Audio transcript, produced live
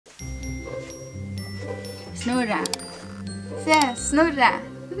Snurra. Se, Snurra.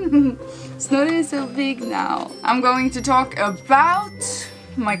 Snurra is so big now. I'm going to talk about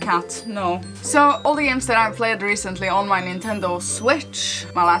my cat. No. So, all the games that I've played recently on my Nintendo Switch.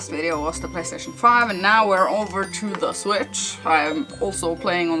 My last video was the PlayStation 5 and now we're over to the Switch. I'm also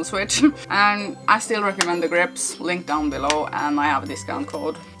playing on the Switch. And I still recommend the grips, link down below, and I have a discount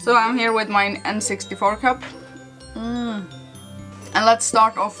code. So I'm here with my N64 cup. And let's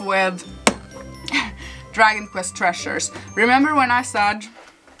start off with Dragon Quest Treasures. Remember when I said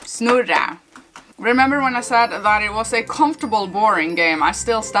Snurra? Remember when I said that it was a comfortable, boring game? I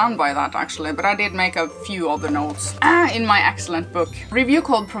still stand by that actually, but I did make a few other notes in my excellent book. Review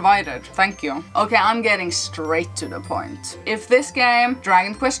code provided, thank you. Okay, I'm getting straight to the point. If this game,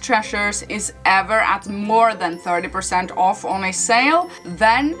 Dragon Quest Treasures, is ever at more than 30% off on a sale,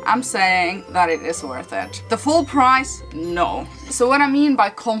 then I'm saying that it is worth it. The full price? No. So what I mean by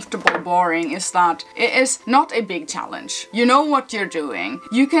comfortable boring is that it is not a big challenge. You know what you're doing.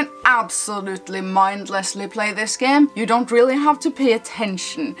 You can absolutely mindlessly play this game. You don't really have to pay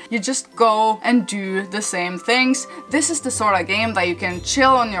attention. You just go and do the same things. This is the sort of game that you can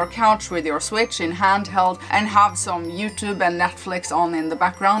chill on your couch with your Switch in handheld and have some YouTube and Netflix on in the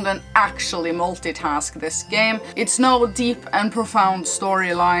background and actually multitask this game. It's no deep and profound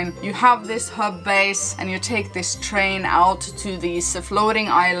storyline. You have this hub base and you take this train out to these floating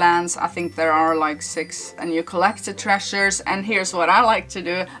islands. I think there are like 6, and you collect the treasures, and here's what I like to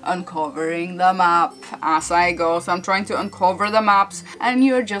do: uncovering the map as I go. So I'm trying to uncover the maps, and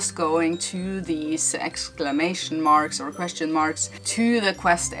you're just going to these exclamation marks or question marks to the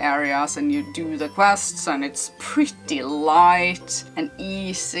quest areas, and you do the quests, and it's pretty light and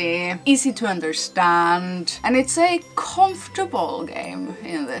easy to understand, and it's a comfortable game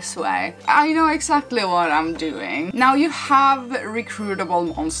in this way. I know exactly what I'm doing. Now you have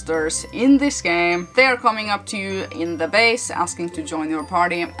recruitable monsters in this game. They are coming up to you in the base asking to join your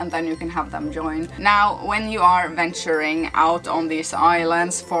party, and then you can have them join. Now when you are venturing out on these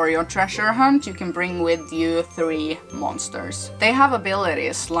islands for your treasure hunt, you can bring with you 3 monsters. They have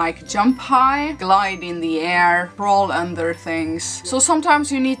abilities like jump high, glide in the air, crawl under things. So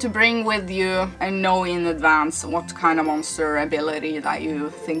sometimes you need to bring with you and know in advance what kind of monster ability that you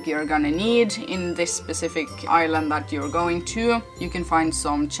think you're gonna need in this specific island that you're going to. You can find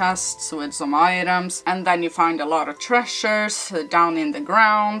some chests with some items, and then you find a lot of treasures down in the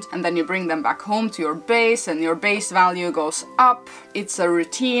ground, and then you bring them back home to your base, and your base value goes up. It's a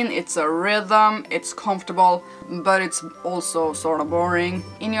routine, it's a rhythm, it's comfortable, but it's also sort of boring.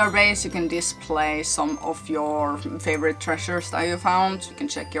 In your base you can display some of your favorite treasures that you found. You can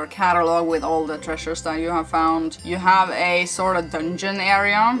check your catalog with all the treasures that you have found. You have a sort of dungeon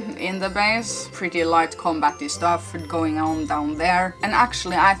area in the base, pretty light combat-y stuff going on down there, and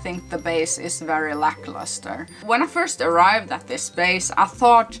actually I think the base is very lackluster. When I first arrived at this base I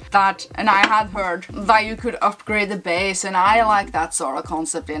thought that, and I had heard that you could upgrade the base, and I like that sort of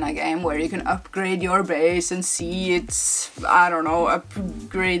concept in a game where you can upgrade your base and see its, I don't know,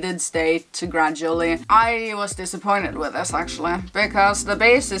 upgraded state gradually. I was disappointed with this actually, because the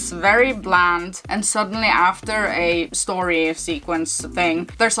base is very bland, and suddenly after a story sequence thing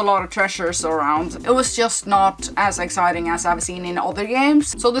there's a lot of treasures around. It was just not as exciting as I've seen in other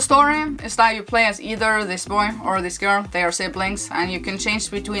games. So the story is that you play as either this boy or this girl. They are siblings, and you can change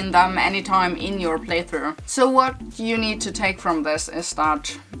between them anytime in your playthrough. So what you need to take from this is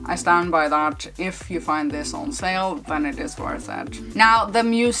that I stand by that. If you find this on sale, then it is worth it. Now the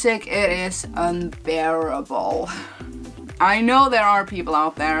music, it is unbearable. I know there are people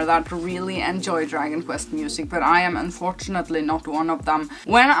out there that really enjoy Dragon Quest music, but I am unfortunately not one of them.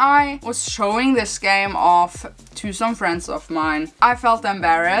 When I was showing this game off to some friends of mine, I felt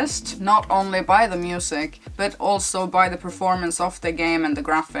embarrassed, not only by the music, but also by the performance of the game and the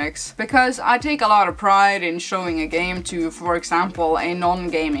graphics. Because I take a lot of pride in showing a game to, for example, a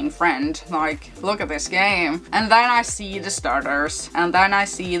non-gaming friend. Like, look at this game. And then I see the stutters, and then I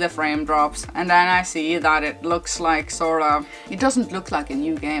see the frame drops, and then I see that it looks like sort of, it doesn't look like a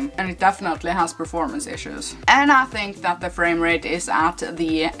new game, and it definitely has performance issues. And I think that the frame rate is at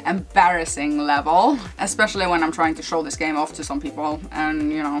the embarrassing level, especially when I'm trying to show this game off to some people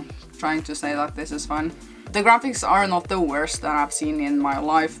and, you know, trying to say that this is fun. The graphics are not the worst that I've seen in my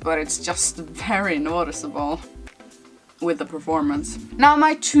life, but it's just very noticeable. with the performance. Now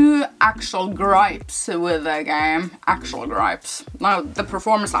my two actual gripes with the game, now the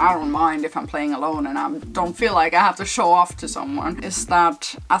performance I don't mind if I'm playing alone and I don't feel like I have to show off to someone, is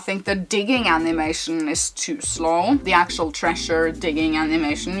that I think the digging animation is too slow. The actual treasure digging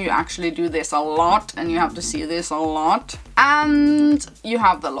animation, you actually do this a lot and you have to see this a lot. And you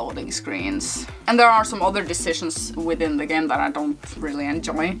have the loading screens. And there are some other decisions within the game that I don't really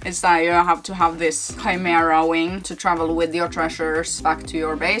enjoy. It's that you have to have this chimera wing to travel with your treasures back to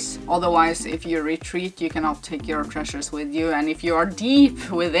your base. Otherwise, if you retreat, you cannot take your treasures with you. And if you are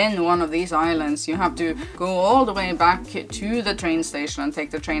deep within one of these islands, you have to go all the way back to the train station and take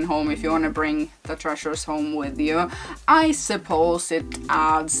the train home if you want to bring the treasures home with you. I suppose it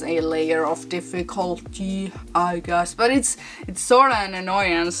adds a layer of difficulty, I guess. But it's sort of an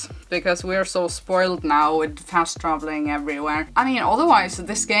annoyance because we're so spoiled now with fast traveling everywhere. I mean, otherwise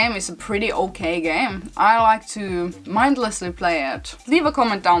this game is a pretty okay game. I like to mindlessly play it. Leave a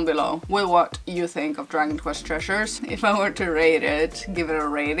comment down below with what you think of Dragon Quest Treasures. If I were to rate it, give it a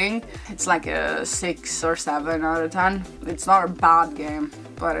rating, it's like a 6 or 7 out of 10. It's not a bad game,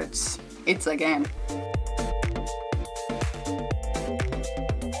 but it's a game.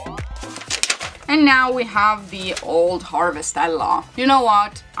 And now we have the old Harvestella. You know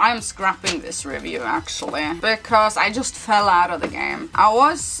what? I'm scrapping this review actually, because I just fell out of the game. I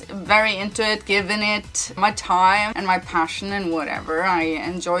was very into it, giving it my time and my passion and whatever. I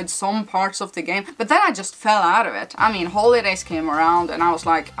enjoyed some parts of the game, but then I just fell out of it. I mean, holidays came around and I was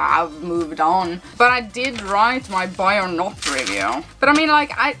like, I've moved on. But I did write my buy or not review. But I mean,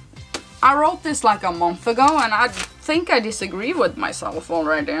 like, I wrote this like a month ago and I think I disagree with myself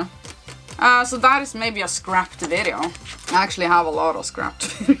already. So that is maybe a scrapped video. I actually have a lot of scrapped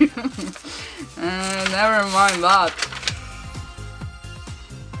videos. Never mind that.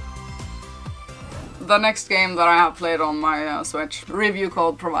 The next game that I have played on my Switch, review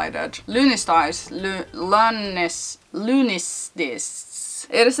code provided. Lunistice. Lunistice.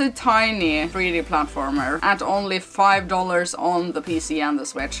 It is a tiny 3D platformer at only $5 on the PC and the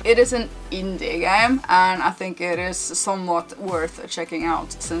Switch. It is an indie game and I think it is somewhat worth checking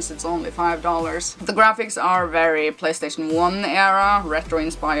out since it's only $5. The graphics are very PlayStation 1 era, retro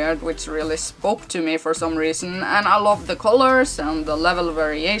inspired, which really spoke to me for some reason, and I love the colors and the level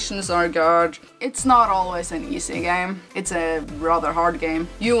variations are good. It's not always an easy game. It's a rather hard game.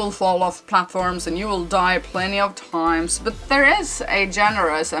 You will fall off platforms and you will die plenty of times, but there is a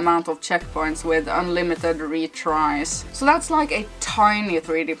generous amount of checkpoints with unlimited retries. So that's like a tiny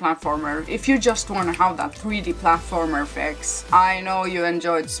 3D platformer if you just want to have that 3D platformer fix. I know you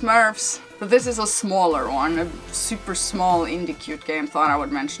enjoyed Smurfs, but this is a smaller one, a super small indie cute game, thought I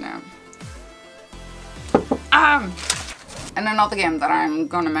would mention it. And another game that I'm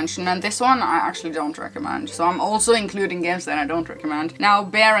gonna mention, and this one I actually don't recommend, so I'm also including games that I don't recommend. Now,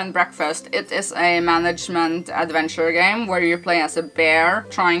 Bear and Breakfast. It is a management adventure game where you play as a bear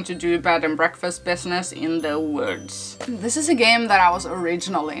trying to do bed and breakfast business in the woods. This is a game that I was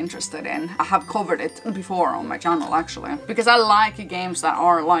originally interested in. I have covered it before on my channel actually, because I like games that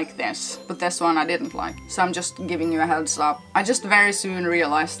are like this, but this one I didn't like, so I'm just giving you a heads up. I just very soon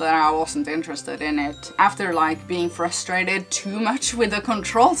realized that I wasn't interested in it after like being frustrated too much with the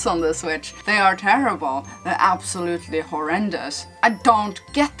controls on the Switch. They are terrible. They're absolutely horrendous. I don't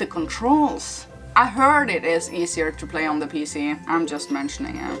get the controls. I heard it is easier to play on the PC. I'm just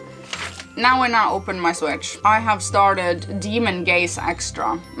mentioning it. Now when I open my Switch, I have started Demon Gaze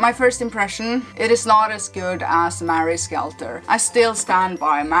Extra. My first impression, it is not as good as Mary Skelter. I still stand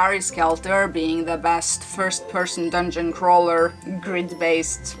by Mary Skelter being the best first-person dungeon crawler,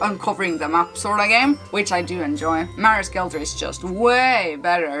 grid-based, uncovering the map sort of game, which I do enjoy. Mary Skelter is just way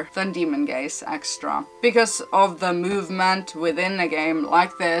better than Demon Gaze Extra. Because of the movement within a game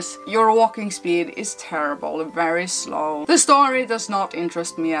like this, your walking speed is terrible, very slow. The story does not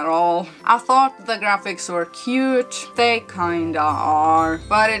interest me at all. I thought the graphics were cute, they kinda are,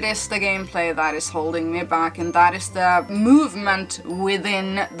 but it is the gameplay that is holding me back, and that is the movement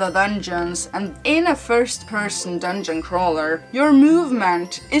within the dungeons. And in a first-person dungeon crawler, your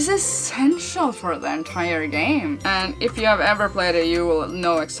movement is essential for the entire game. And if you have ever played it, you will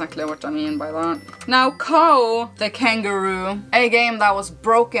know exactly what I mean by that. Now, Kao the Kangaroo, a game that was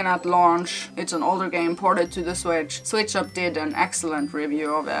broken at launch. It's an older game ported to the Switch. Switch Up did an excellent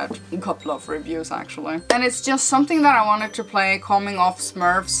review of it. couple of reviews actually. And it's just something that I wanted to play coming off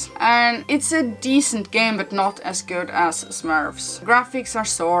Smurfs. And it's a decent game, but not as good as Smurfs. Graphics are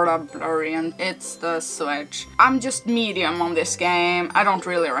sort of blurry and it's the Switch. I'm just medium on this game. I don't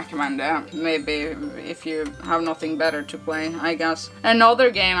really recommend it. Maybe if you have nothing better to play, I guess. Another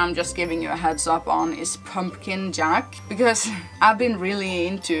game I'm just giving you a heads up on is Pumpkin Jack, because I've been really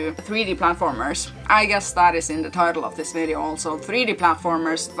into 3D platformers. I guess that is in the title of this video also. 3D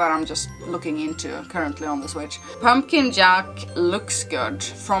platformers that I'm just looking into currently on the Switch. Pumpkin Jack looks good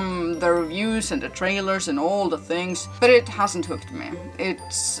from the reviews and the trailers and all the things, but it hasn't hooked me.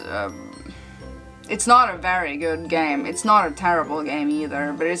 It's not a very good game. It's not a terrible game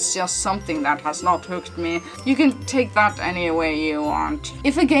either, but it's just something that has not hooked me. You can take that any way you want.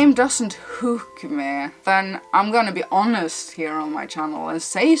 If a game doesn't hook me, then I'm gonna be honest here on my channel and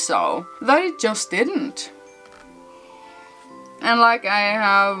say so. That it just didn't. And like I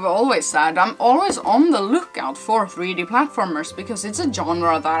have always said, I'm always on the lookout for 3D platformers because it's a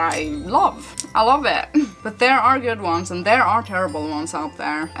genre that I love. I love it. But there are good ones and there are terrible ones out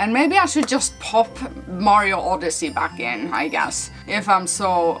there. And maybe I should just pop Mario Odyssey back in, I guess, if I'm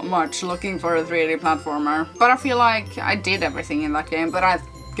so much looking for a 3D platformer. But I feel like I did everything in that game, but I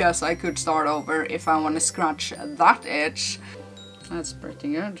guess I could start over if I want to scratch that itch. That's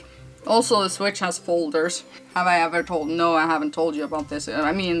pretty good. Also, the Switch has folders. Have I ever told? No, I haven't told you about this.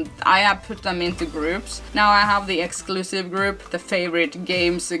 I mean, I have put them into groups. Now I have the exclusive group, the favorite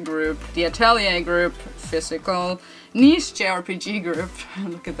games group, the atelier group, physical, niche JRPG group.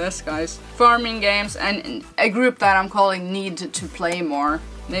 Look at this, guys. Farming games, and a group that I'm calling Need to Play More.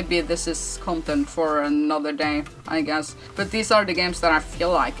 Maybe this is content for another day, I guess. But these are the games that I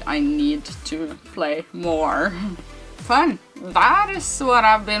feel like I need to play more. Fun! That is what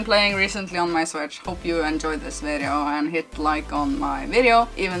I've been playing recently on my Switch. Hope you enjoyed this video and hit like on my video,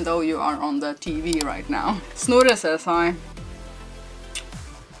 even though you are on the TV right now. Snorre says hi.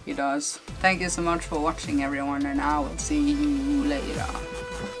 He does. Thank you so much for watching, everyone, and I will see you later.